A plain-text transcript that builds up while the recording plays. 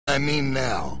I mean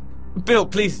now. Bill,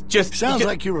 please, just... Sounds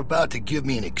like you're about to give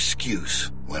me an excuse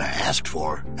when I asked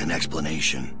for an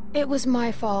explanation. It was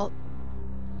my fault.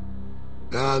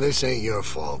 No, this ain't your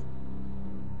fault.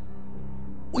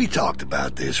 We talked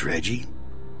about this, Reggie,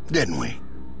 didn't we?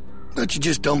 But you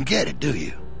just don't get it, do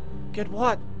you? Get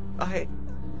what? Why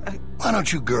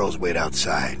don't you girls wait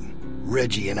outside?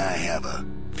 Reggie and I have a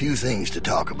few things to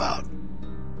talk about.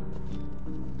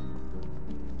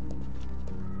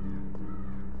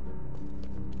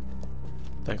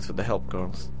 Thanks for the help,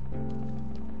 girls.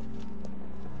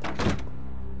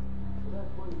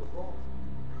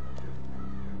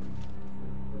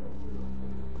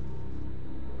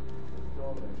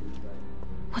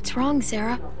 What's wrong,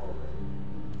 Sarah?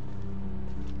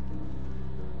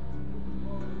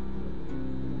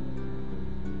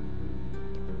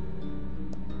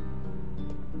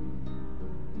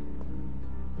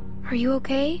 Are you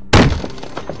okay?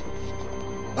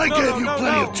 I gave you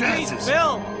plenty of chances. Please,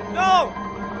 Bill! No!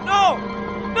 No!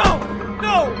 No!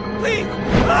 No! Please!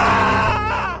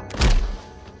 Ah!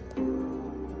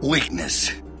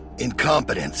 Weakness,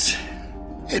 incompetence.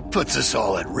 It puts us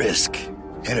all at risk,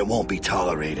 and it won't be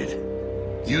tolerated.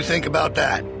 You think about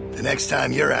that the next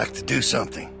time you're asked to do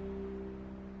something.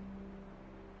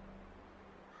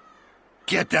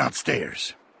 Get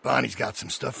downstairs. Bonnie's got some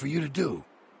stuff for you to do.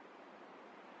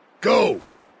 Go!